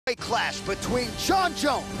clash between Jon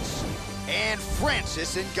Jones and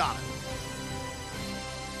Francis Ngannou.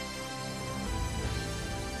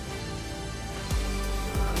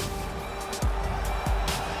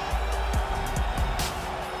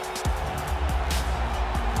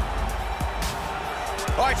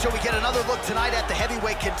 All right, so we get another look tonight at the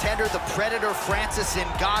heavyweight contender, the Predator, Francis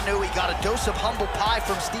Ngannou. He got a dose of humble pie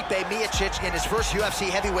from Stipe Miocic in his first UFC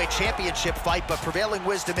heavyweight championship fight, but prevailing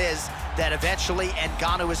wisdom is that eventually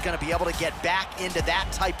Ngannou is going to be able to get back into that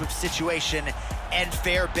type of situation and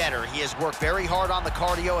fare better. He has worked very hard on the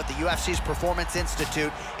cardio at the UFC's Performance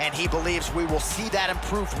Institute, and he believes we will see that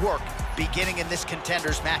improved work beginning in this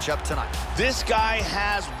contenders matchup tonight. This guy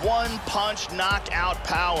has one-punch knockout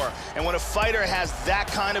power, and when a fighter has that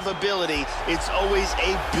kind of ability, it's always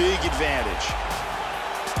a big advantage.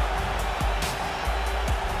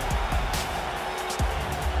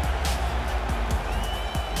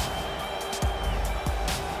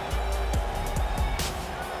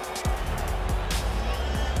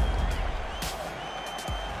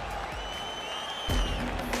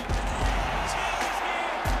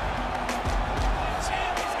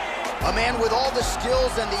 A man with all the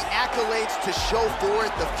skills and the accolades to show for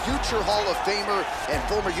it, the future Hall of Famer and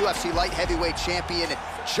former UFC light heavyweight champion,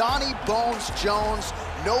 Johnny Bones Jones.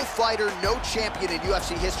 No fighter, no champion in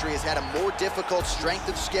UFC history has had a more difficult strength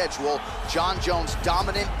of schedule. Jon Jones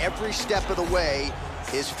dominant every step of the way.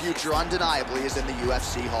 His future undeniably is in the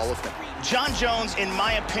UFC Hall of Fame. Jon Jones, in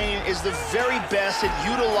my opinion, is the very best at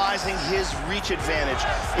utilizing his reach advantage.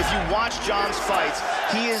 If you watch Jon's fights,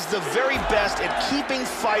 he is the very best at keeping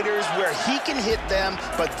fighters where he can hit them,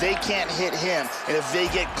 but they can't hit him. And if they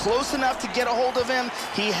get close enough to get a hold of him,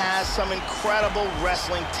 he has some incredible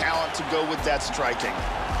wrestling talent to go with that striking.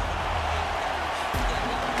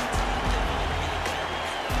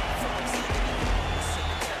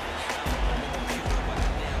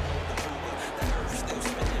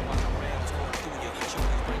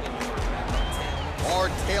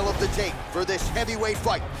 Tale of the tape for this heavyweight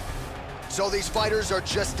fight. So these fighters are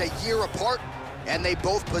just a year apart, and they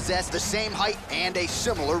both possess the same height and a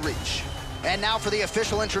similar reach. And now for the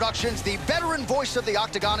official introductions, the veteran voice of the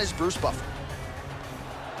Octagon is Bruce Buffer.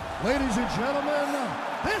 Ladies and gentlemen,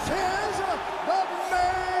 this is the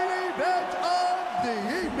main event of the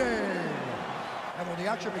evening. And when the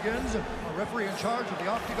action begins, a referee in charge of the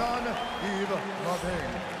Octagon, Yves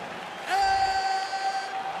Martin.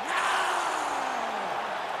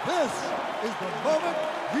 This is the moment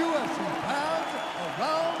UFC fans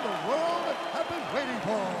around the world have been waiting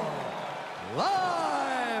for.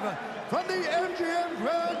 Live from the MGM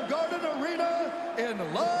Grand Garden Arena in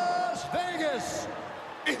Las Vegas.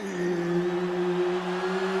 It's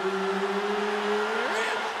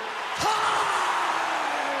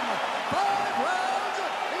time! 5 rounds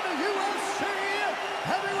in the UFC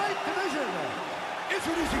heavyweight division.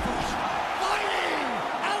 Introducing first, fighting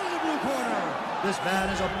out of the blue corner. This man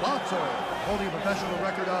is a boxer, holding a professional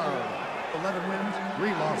record of 11 wins, 3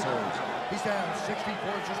 losses. He stands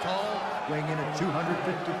 64 inches tall, weighing in at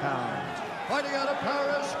 250 pounds. Fighting out of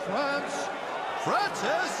Paris, France,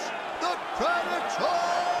 Francis the Predator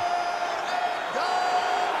Ngannou.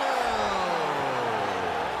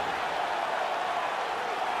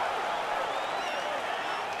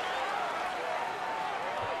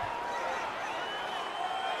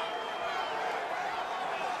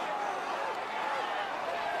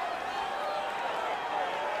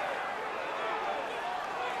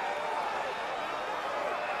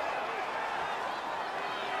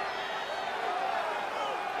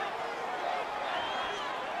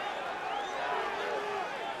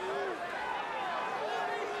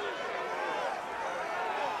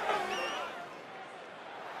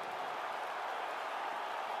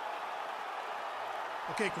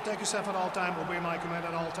 Okay, protect yourself at all time, obey my command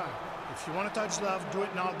at all time. If you want to touch love, do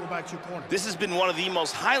it now, go back to your corner. This has been one of the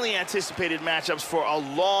most highly anticipated matchups for a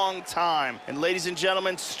long time. And ladies and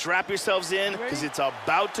gentlemen, strap yourselves in, because it's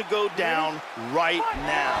about to go down right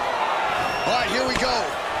now. All right, here we go.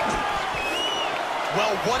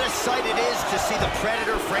 Well, what a sight it is to see the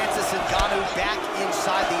Predator, Francis Ngannou, back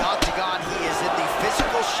inside the Octagon. He is in the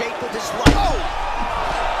physical shape of his life. Oh!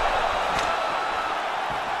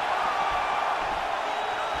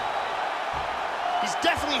 He's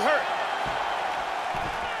definitely hurt.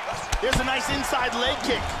 There's a nice inside leg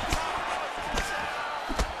kick.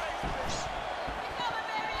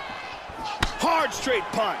 Hard straight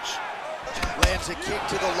punch. Lands a kick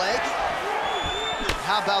to the leg.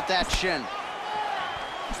 How about that shin?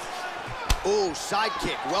 Ooh, side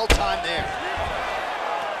kick, well timed there.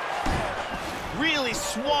 Really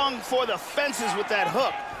swung for the fences with that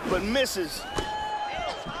hook, but misses.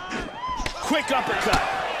 Quick uppercut.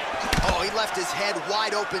 left his head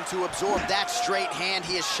wide open to absorb that straight hand.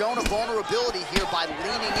 He has shown a vulnerability here by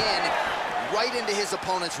leaning in right into his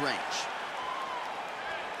opponent's range.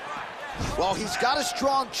 Well, he's got a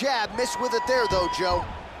strong jab. Missed with it there, though, Joe.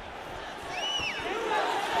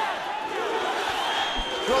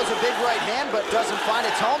 Throws a big right hand, but doesn't find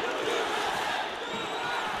its home.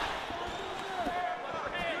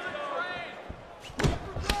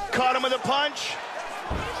 Caught him with a punch.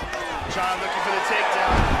 John looking for the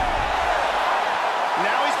takedown.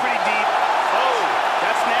 Now he's pretty deep. Oh,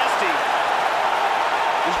 that's nasty.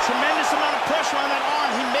 There's a tremendous amount of pressure on that arm.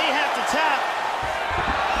 He may have to tap.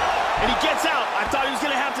 And he gets out. I thought he was going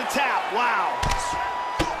to have to tap. Wow.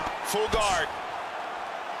 Full guard.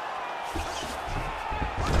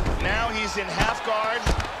 Now he's in half guard.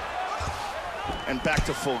 And back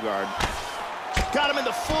to full guard. Got him in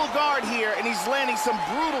the full guard here, and he's landing some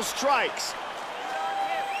brutal strikes.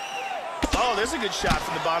 Oh, there's a good shot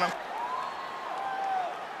from the bottom.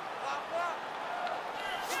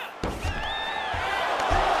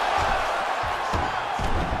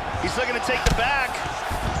 He's looking to take the back.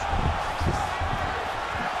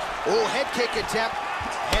 Oh, head kick attempt.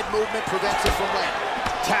 Head movement prevents it from landing.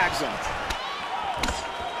 Tags him.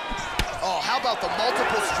 Oh, how about the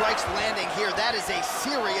multiple strikes landing here? That is a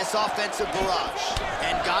serious offensive barrage.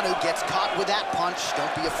 And Ngannou gets caught with that punch.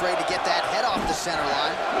 Don't be afraid to get that head off the center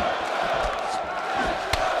line.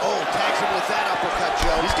 Oh, tags him with that uppercut,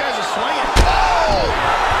 Joe. These guys are swinging. Oh!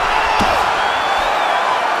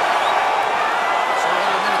 So under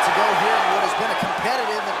a minute to go here in what has been a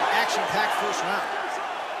competitive and action-packed first round.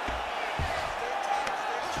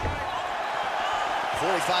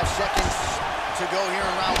 45 seconds to go here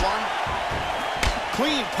in round one.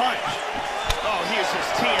 Clean punch. Oh, he is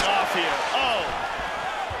just teeing off here. Oh.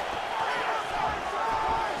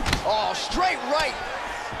 Oh, straight right.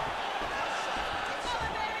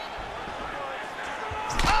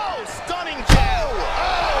 Oh, stunning jab.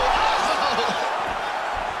 Oh.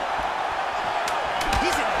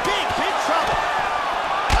 He's in big, big trouble.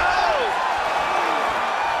 Oh.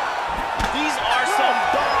 These are some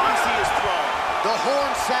bombs he is throwing. The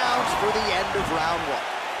horn sounds for the end of round one.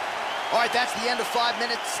 All right, that's the end of 5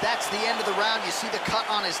 minutes. That's the end of the round. You see the cut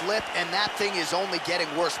on his lip, and that thing is only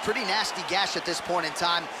getting worse. Pretty nasty gash at this point in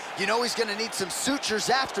time. You know he's going to need some sutures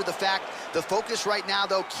after the fact. The focus right now,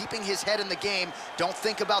 though, keeping his head in the game. Don't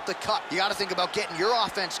think about the cut. You got to think about getting your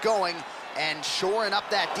offense going and shoring up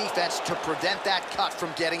that defense to prevent that cut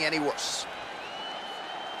from getting any worse.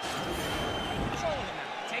 Control of it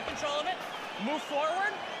now. Take control of it. Move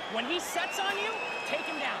forward. When he sets on you, take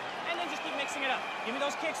him down. And then just keep mixing it up. Give me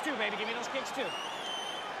those kicks too, baby. Give me those kicks too.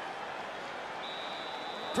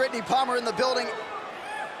 Brittany Palmer in the building.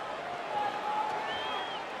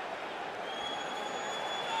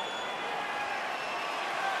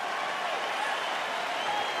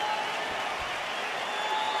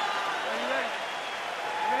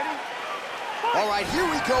 All right, here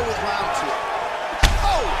we go with round two.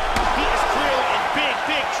 Oh! He is clearly in big,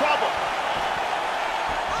 big trouble.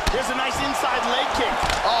 There's a nice inside leg kick.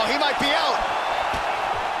 Oh, he might be out.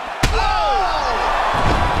 Oh!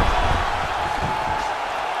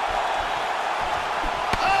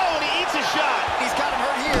 Oh, and he eats a shot. He's got him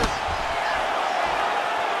hurt here.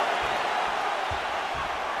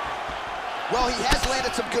 Well, he has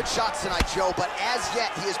landed some good shots tonight, Joe, but as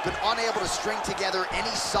yet, he has been unable to string together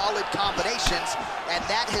any solid combinations, and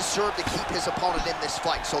that has served to keep his opponent in this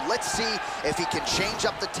fight. So let's see if he can change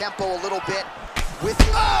up the tempo a little bit with,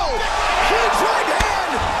 oh, huge right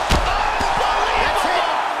hand. That's it.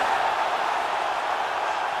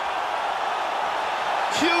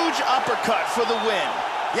 Huge uppercut for the win.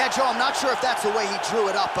 Yeah, Joe, I'm not sure if that's the way he drew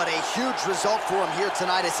it up, but a huge result for him here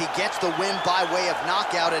tonight as he gets the win by way of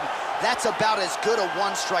knockout, and that's about as good a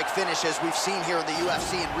one-strike finish as we've seen here in the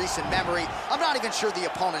UFC in recent memory. I'm not even sure the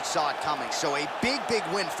opponent saw it coming, so a big, big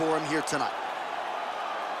win for him here tonight.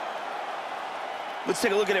 Let's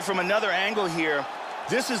take a look at it from another angle here.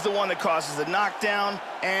 This is the one that causes the knockdown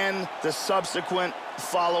and the subsequent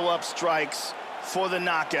follow-up strikes for the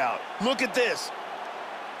knockout. Look at this.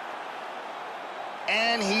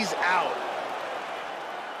 And he's out.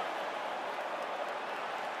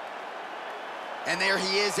 And there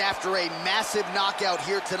he is after a massive knockout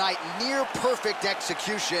here tonight. Near perfect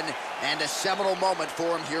execution and a seminal moment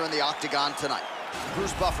for him here in the octagon tonight.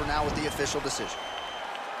 Bruce Buffer now with the official decision.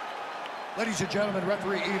 Ladies and gentlemen,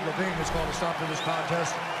 referee Yves Levine has called a stop to this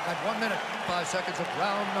contest at 1 minute, 5 seconds of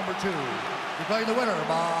round number 2. Declaring the winner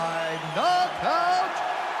by knockout,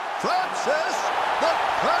 Francis the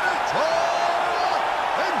Predator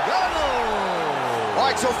Ngannou. All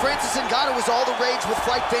right, so Francis Ngannou is all the rage with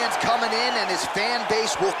fight fans coming in, and his fan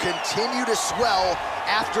base will continue to swell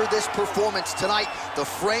after this performance tonight. The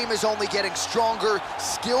frame is only getting stronger,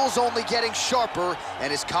 skills only getting sharper, and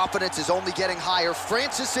his confidence is only getting higher.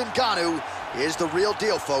 Francis Ngannou is the real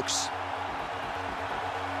deal, folks.